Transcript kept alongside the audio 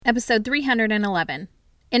Episode 311,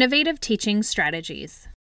 Innovative Teaching Strategies.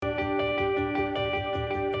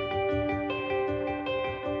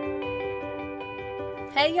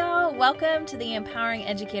 Hey y'all, welcome to the Empowering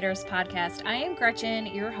Educators podcast. I am Gretchen,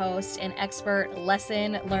 your host and expert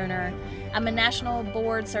lesson learner. I'm a national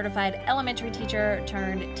board certified elementary teacher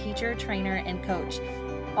turned teacher, trainer, and coach.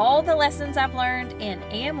 All the lessons I've learned and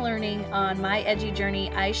am learning on my edgy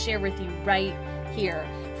journey, I share with you right here.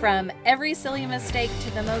 From every silly mistake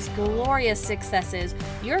to the most glorious successes,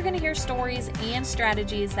 you're going to hear stories and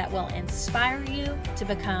strategies that will inspire you to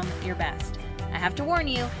become your best. I have to warn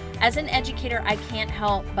you, as an educator, I can't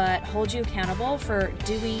help but hold you accountable for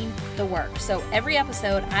doing the work. So every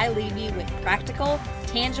episode, I leave you with practical,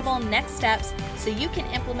 tangible next steps so you can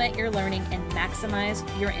implement your learning and maximize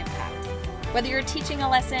your impact. Whether you're teaching a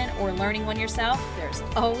lesson or learning one yourself, there's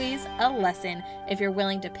always a lesson if you're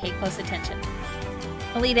willing to pay close attention.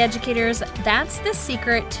 Elite educators, that's the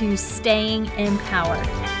secret to staying empowered.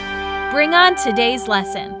 Bring on today's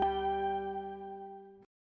lesson.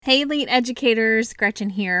 Hey, Elite Educators, Gretchen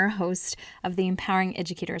here, host of the Empowering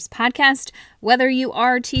Educators podcast. Whether you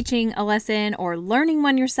are teaching a lesson or learning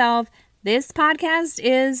one yourself, this podcast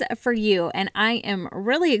is for you. And I am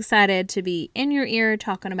really excited to be in your ear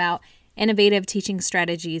talking about innovative teaching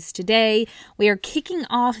strategies today. We are kicking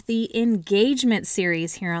off the engagement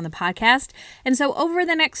series here on the podcast. And so over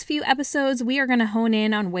the next few episodes, we are going to hone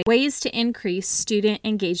in on ways to increase student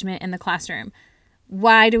engagement in the classroom.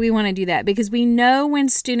 Why do we want to do that? Because we know when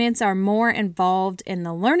students are more involved in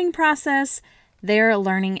the learning process, their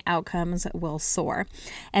learning outcomes will soar.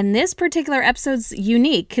 And this particular episode's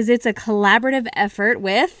unique because it's a collaborative effort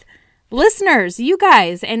with listeners, you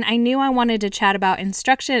guys. And I knew I wanted to chat about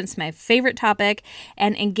instruction. It's my favorite topic,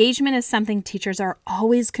 and engagement is something teachers are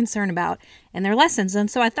always concerned about in their lessons.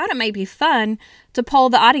 And so I thought it might be fun to poll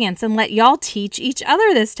the audience and let y'all teach each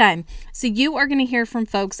other this time. So you are going to hear from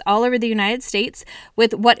folks all over the United States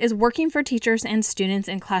with what is working for teachers and students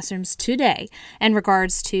in classrooms today in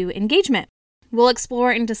regards to engagement. We'll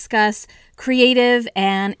explore and discuss creative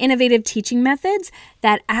and innovative teaching methods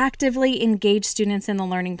that actively engage students in the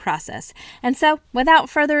learning process. And so, without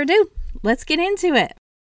further ado, let's get into it.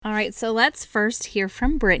 All right, so let's first hear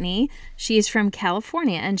from Brittany. She's from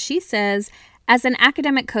California, and she says, as an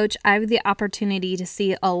academic coach, I have the opportunity to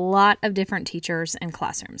see a lot of different teachers in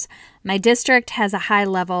classrooms. My district has a high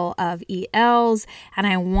level of ELs, and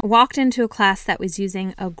I walked into a class that was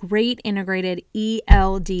using a great integrated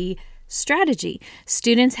ELD strategy.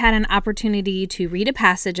 Students had an opportunity to read a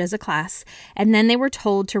passage as a class, and then they were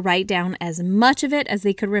told to write down as much of it as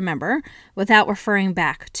they could remember without referring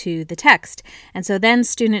back to the text. And so then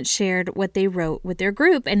students shared what they wrote with their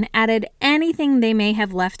group and added anything they may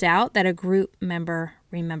have left out that a group member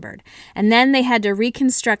remembered. And then they had to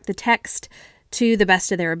reconstruct the text to the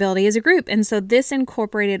best of their ability as a group. And so this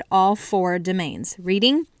incorporated all four domains: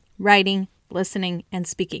 reading, writing, listening, and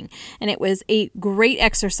speaking. And it was a great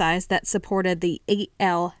exercise that supported the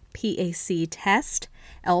ALPAC test,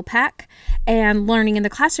 LPAC, and learning in the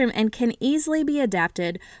classroom, and can easily be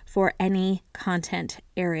adapted for any content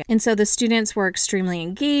area. And so the students were extremely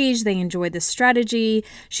engaged. They enjoyed the strategy.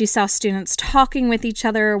 She saw students talking with each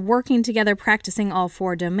other, working together, practicing all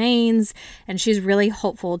four domains, and she's really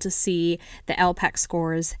hopeful to see the LPAC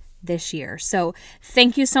scores this year. So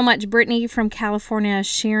thank you so much, Brittany from California,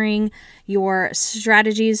 sharing your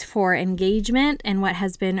strategies for engagement and what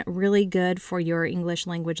has been really good for your English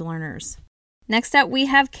language learners. Next up, we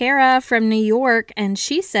have Kara from New York, and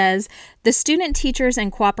she says, the student teachers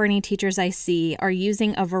and cooperating teachers I see are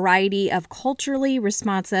using a variety of culturally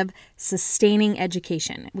responsive, sustaining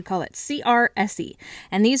education. We call it CRSE.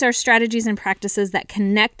 And these are strategies and practices that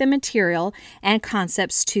connect the material and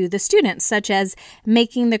concepts to the students, such as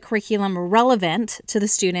making the curriculum relevant to the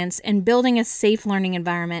students and building a safe learning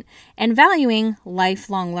environment and valuing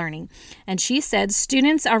lifelong learning. And she said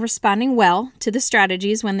students are responding well to the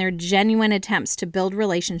strategies when they're genuine attempts to build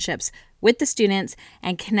relationships with the students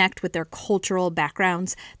and connect with their cultural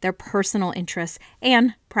backgrounds, their personal interests,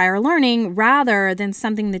 and prior learning, rather than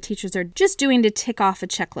something the teachers are just doing to tick off a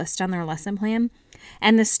checklist on their lesson plan.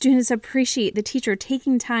 And the students appreciate the teacher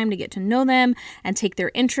taking time to get to know them and take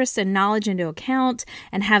their interests and knowledge into account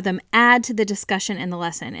and have them add to the discussion in the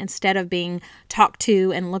lesson instead of being talked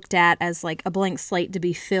to and looked at as like a blank slate to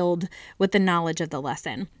be filled with the knowledge of the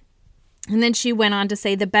lesson. And then she went on to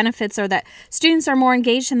say the benefits are that students are more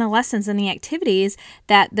engaged in the lessons and the activities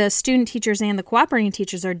that the student teachers and the cooperating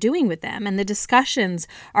teachers are doing with them. And the discussions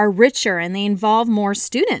are richer and they involve more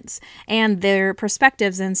students and their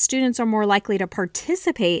perspectives. And students are more likely to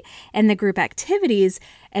participate in the group activities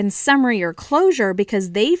and summary or closure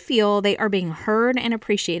because they feel they are being heard and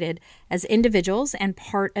appreciated as individuals and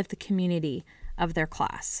part of the community of their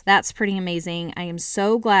class. That's pretty amazing. I am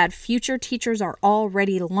so glad future teachers are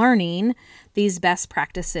already learning these best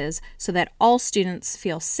practices so that all students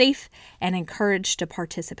feel safe and encouraged to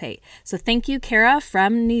participate. So thank you, Kara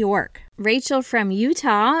from New York. Rachel from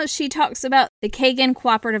Utah, she talks about the Kagan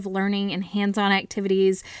cooperative learning and hands-on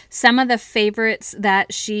activities. Some of the favorites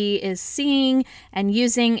that she is seeing and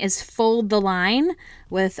using is Fold the Line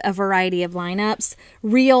with a variety of lineups,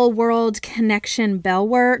 Real World Connection Bell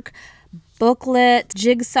Work, booklet,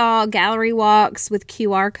 jigsaw, gallery walks with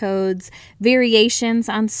QR codes, variations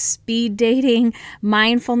on speed dating,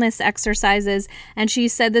 mindfulness exercises. And she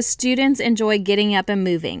said the students enjoy getting up and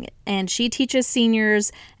moving. And she teaches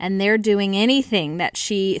seniors and they're doing anything that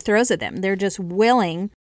she throws at them. They're just willing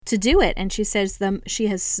to do it. And she says she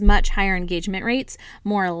has much higher engagement rates,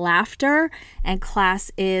 more laughter, and class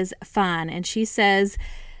is fun. And she says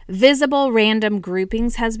visible random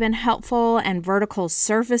groupings has been helpful and vertical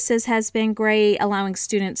surfaces has been great. Allowing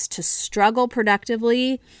students to struggle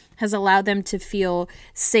productively has allowed them to feel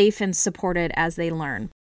safe and supported as they learn.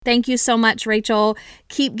 Thank you so much, Rachel.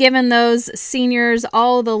 Keep giving those seniors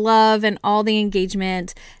all the love and all the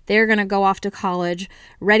engagement. They're going to go off to college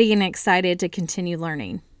ready and excited to continue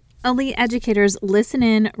learning. Elite educators, listen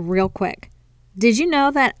in real quick. Did you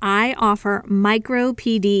know that I offer micro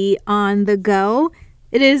PD on the go?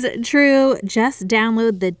 It is true. Just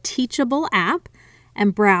download the Teachable app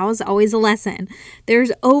and browse Always a Lesson.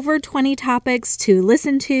 There's over 20 topics to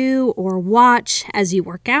listen to or watch as you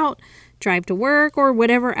work out, drive to work, or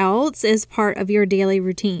whatever else is part of your daily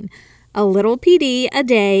routine. A little PD a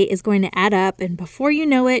day is going to add up, and before you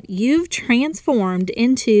know it, you've transformed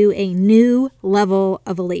into a new level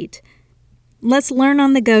of elite. Let's learn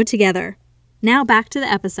on the go together. Now back to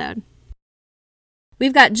the episode.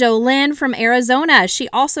 We've got Jolynn from Arizona. She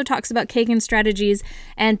also talks about Kagan strategies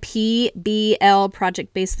and PBL,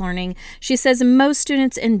 project-based learning. She says most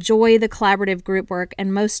students enjoy the collaborative group work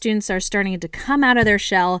and most students are starting to come out of their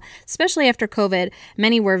shell, especially after COVID.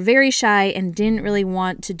 Many were very shy and didn't really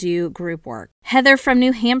want to do group work. Heather from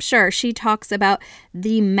New Hampshire, she talks about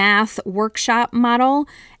the math workshop model.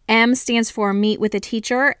 M stands for meet with a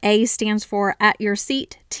teacher, A stands for at your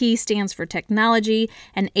seat, T stands for technology,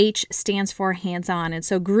 and H stands for hands-on. And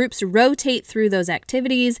so groups rotate through those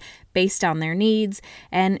activities based on their needs.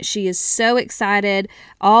 And she is so excited.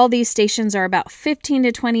 All these stations are about 15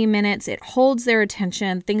 to 20 minutes. It holds their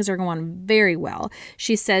attention. Things are going very well.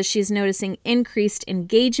 She says she's noticing increased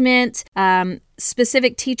engagement.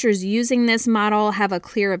 Specific teachers using this model have a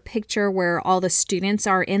clearer picture where all the students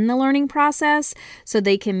are in the learning process so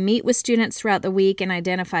they can meet with students throughout the week and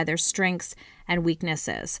identify their strengths and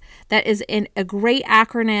weaknesses. That is a great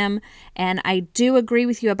acronym, and I do agree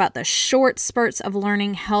with you about the short spurts of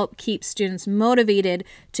learning help keep students motivated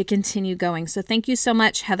to continue going. So thank you so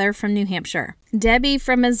much, Heather from New Hampshire. Debbie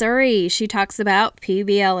from Missouri, she talks about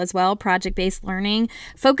PBL as well, project-based learning,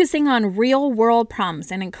 focusing on real-world problems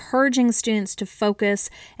and encouraging students to focus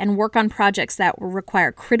and work on projects that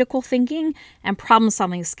require critical thinking and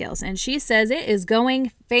problem-solving skills. And she says it is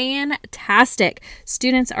going fantastic.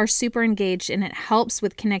 Students are super engaged and it helps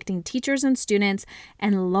with connecting teachers and students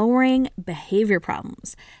and lowering behavior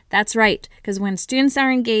problems. That's right, because when students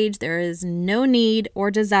are engaged, there is no need or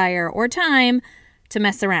desire or time to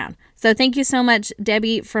mess around. So thank you so much,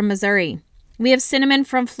 Debbie from Missouri. We have Cinnamon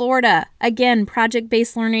from Florida. Again,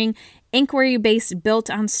 project-based learning, inquiry-based, built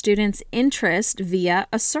on students' interest via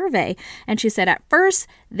a survey. And she said at first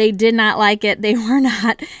they did not like it. They were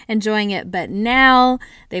not enjoying it, but now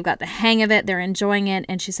they've got the hang of it. They're enjoying it.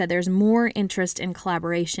 And she said there's more interest in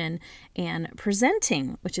collaboration and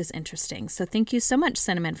presenting, which is interesting. So thank you so much,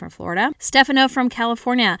 Cinnamon from Florida. Stefano from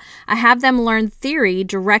California. I have them learn theory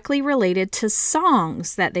directly related to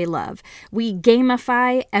songs that they love. We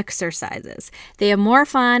gamify exercises. They have more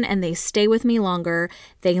fun and they stay with me longer.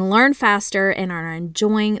 They learn faster and are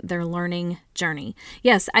enjoying their learning journey.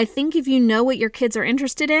 Yes, I think if you know what your kids are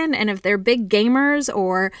interested in, and if they're big gamers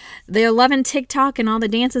or they're loving TikTok and all the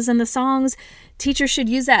dances and the songs, teachers should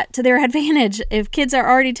use that to their advantage. If kids are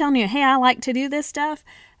already telling you, hey, I like to do this stuff,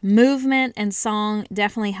 movement and song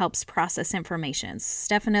definitely helps process information.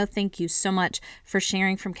 Stefano, thank you so much for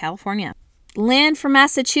sharing from California. Lynn from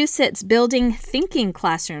Massachusetts, building thinking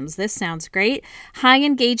classrooms. This sounds great. High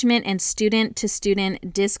engagement and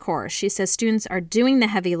student-to-student discourse. She says students are doing the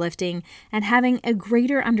heavy lifting and having a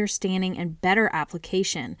greater understanding and better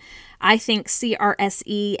application. I think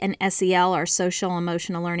CRSE and SEL, or social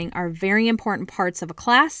emotional learning, are very important parts of a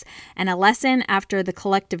class and a lesson after the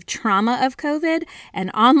collective trauma of COVID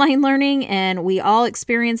and online learning, and we all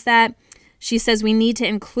experience that. She says we need to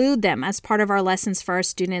include them as part of our lessons for our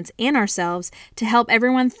students and ourselves to help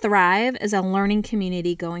everyone thrive as a learning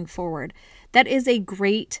community going forward. That is a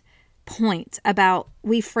great point about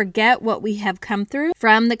we forget what we have come through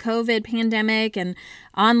from the COVID pandemic and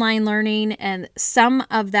online learning, and some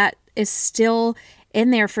of that is still in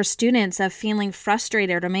there for students of feeling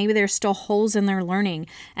frustrated, or maybe there's still holes in their learning.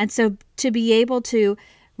 And so to be able to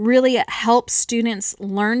really help students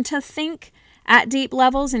learn to think at deep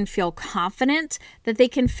levels and feel confident that they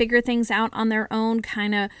can figure things out on their own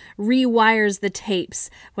kind of rewires the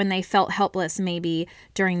tapes when they felt helpless maybe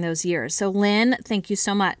during those years. So Lynn, thank you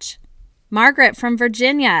so much. Margaret from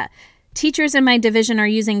Virginia. Teachers in my division are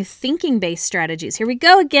using thinking-based strategies. Here we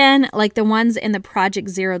go again, like the ones in the Project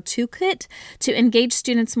Zero toolkit, to engage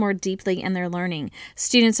students more deeply in their learning.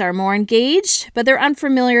 Students are more engaged, but they're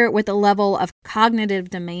unfamiliar with the level of cognitive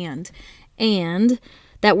demand and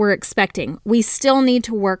that we're expecting. We still need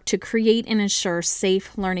to work to create and ensure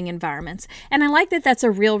safe learning environments. And I like that that's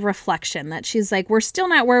a real reflection, that she's like, we're still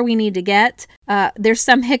not where we need to get. There's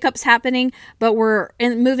some hiccups happening, but we're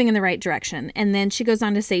moving in the right direction. And then she goes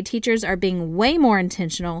on to say teachers are being way more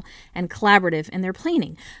intentional and collaborative in their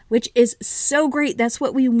planning, which is so great. That's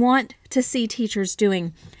what we want to see teachers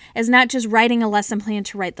doing, is not just writing a lesson plan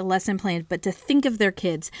to write the lesson plan, but to think of their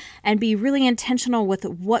kids and be really intentional with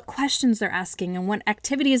what questions they're asking and what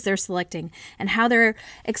activities they're selecting and how they're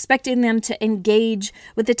expecting them to engage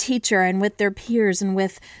with the teacher and with their peers and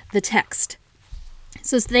with the text.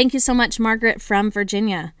 So thank you so much, Margaret from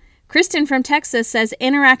Virginia. Kristen from Texas says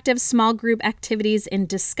interactive small group activities in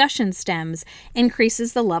discussion stems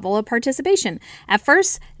increases the level of participation. At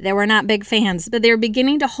first, they were not big fans, but they're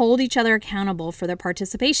beginning to hold each other accountable for their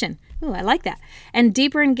participation. Ooh, I like that. And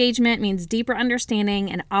deeper engagement means deeper understanding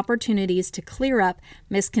and opportunities to clear up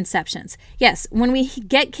misconceptions. Yes, when we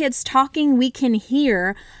get kids talking, we can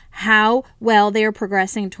hear how well they are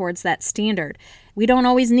progressing towards that standard. We don't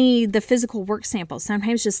always need the physical work samples.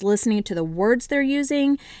 Sometimes just listening to the words they're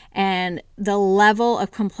using and the level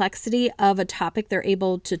of complexity of a topic they're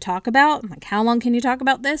able to talk about, like how long can you talk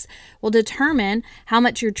about this, will determine how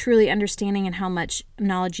much you're truly understanding and how much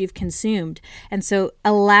knowledge you've consumed. And so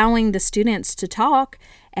allowing the students to talk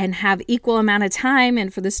and have equal amount of time,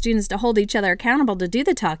 and for the students to hold each other accountable to do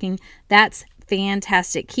the talking, that's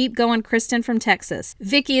fantastic. Keep going, Kristen from Texas.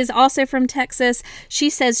 Vicky is also from Texas. She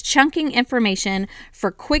says chunking information for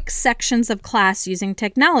quick sections of class using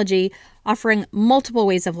technology, offering multiple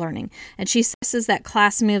ways of learning. And she says that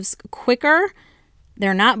class moves quicker,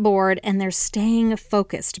 they're not bored, and they're staying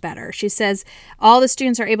focused better. She says all the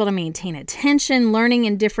students are able to maintain attention, learning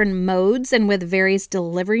in different modes and with various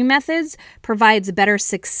delivery methods provides better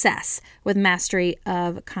success with mastery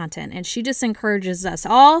of content. And she just encourages us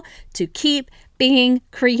all to keep being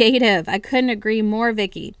creative. I couldn't agree more,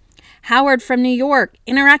 Vicky. Howard from New York,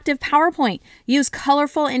 interactive PowerPoint. Use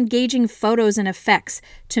colorful, engaging photos and effects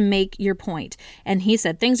to make your point. And he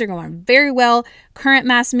said things are going very well. Current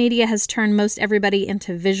mass media has turned most everybody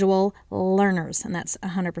into visual learners, and that's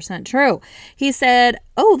 100% true. He said,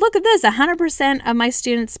 oh, look at this. 100% of my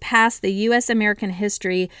students passed the U.S. American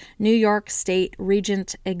History New York State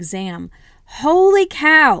Regent exam. Holy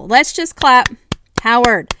cow. Let's just clap.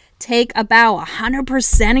 Howard, take a bow.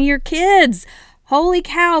 100% of your kids. Holy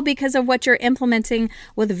cow, because of what you're implementing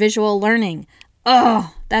with visual learning.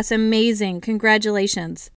 Oh, that's amazing.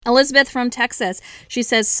 Congratulations. Elizabeth from Texas, she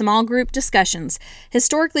says small group discussions.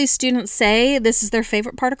 Historically, students say this is their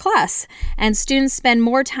favorite part of class, and students spend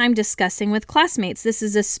more time discussing with classmates. This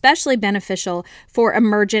is especially beneficial for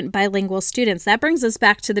emergent bilingual students. That brings us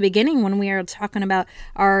back to the beginning when we are talking about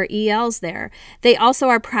our ELs there. They also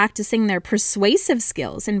are practicing their persuasive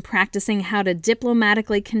skills and practicing how to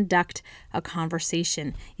diplomatically conduct a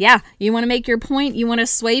conversation. Yeah, you want to make your point, you want to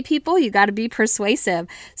sway people, you got to be persuasive.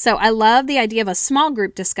 So I love the idea of a small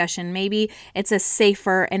group discussion. Maybe it's a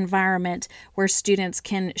safer environment where students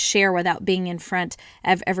can share without being in front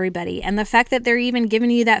of everybody. And the fact that they're even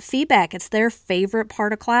giving you that feedback, it's their favorite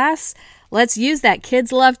part of class. Let's use that.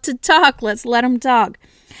 Kids love to talk. Let's let them talk.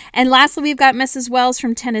 And lastly, we've got Mrs. Wells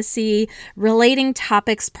from Tennessee, relating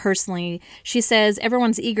topics personally. She says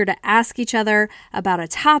everyone's eager to ask each other about a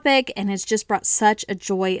topic and has just brought such a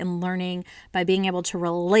joy in learning by being able to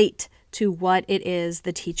relate to what it is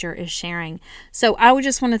the teacher is sharing. So I would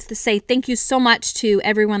just want to say thank you so much to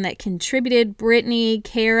everyone that contributed: Brittany,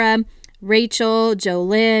 Kara, Rachel,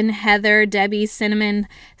 Jolynn, Heather, Debbie, Cinnamon,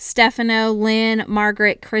 Stefano, Lynn,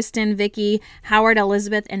 Margaret, Kristen, Vicky, Howard,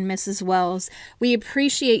 Elizabeth, and Mrs. Wells. We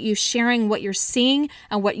appreciate you sharing what you're seeing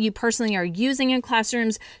and what you personally are using in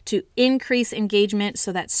classrooms to increase engagement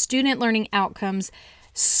so that student learning outcomes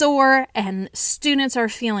soar and students are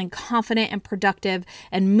feeling confident and productive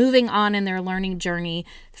and moving on in their learning journey,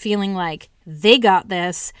 feeling like they got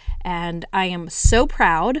this. And I am so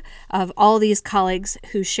proud of all these colleagues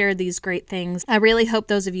who shared these great things. I really hope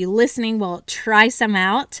those of you listening will try some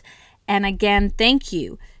out. And again, thank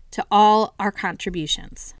you to all our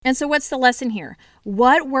contributions. And so what's the lesson here?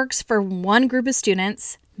 What works for one group of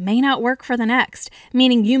students may not work for the next,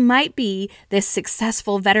 meaning you might be this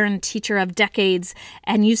successful veteran teacher of decades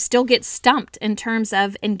and you still get stumped in terms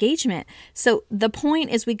of engagement. So the point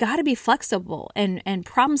is we got to be flexible and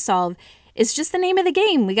problem solve. Is just the name of the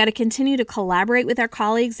game. We got to continue to collaborate with our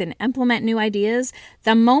colleagues and implement new ideas.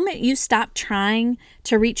 The moment you stop trying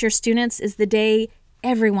to reach your students is the day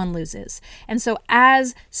everyone loses. And so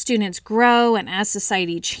as students grow and as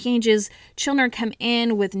society changes, children come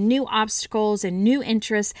in with new obstacles and new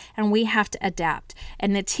interests, and we have to adapt.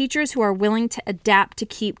 And the teachers who are willing to adapt to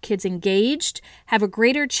keep kids engaged have a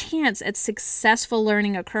greater chance at successful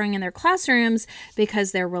learning occurring in their classrooms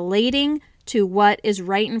because they're relating to what is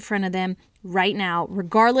right in front of them right now,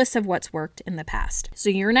 regardless of what's worked in the past. So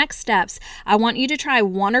your next steps, I want you to try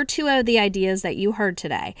one or two of the ideas that you heard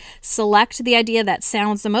today. Select the idea that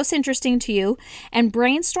sounds the most interesting to you and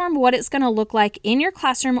brainstorm what it's going to look like in your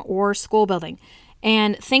classroom or school building.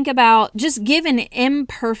 And think about, just give an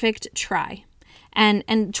imperfect try.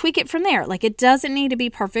 And tweak it from there. Like, it doesn't need to be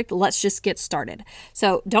perfect. Let's just get started.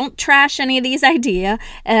 So don't trash any of these ideas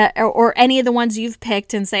or any of the ones you've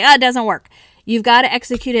picked and say, it doesn't work. You've got to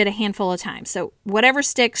execute it a handful of times. So whatever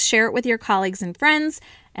sticks, share it with your colleagues and friends,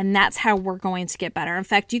 and that's how we're going to get better. In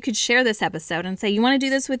fact, you could share this episode and say, you want to do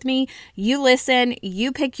this with me? You listen,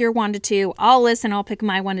 you pick your 1 to 2. I'll listen, I'll pick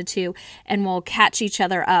my 1 to 2, and we'll catch each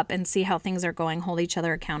other up and see how things are going, hold each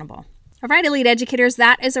other accountable. All right, Elite Educators,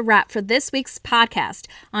 that is a wrap for this week's podcast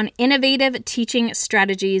on innovative teaching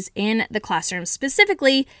strategies in the classroom,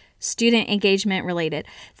 specifically student engagement related.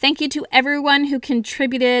 Thank you to everyone who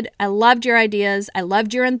contributed. I loved your ideas. I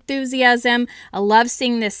loved your enthusiasm. I love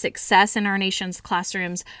seeing this success in our nation's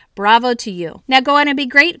classrooms. Bravo to you. Now go on and be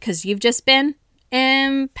great because you've just been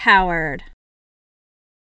empowered.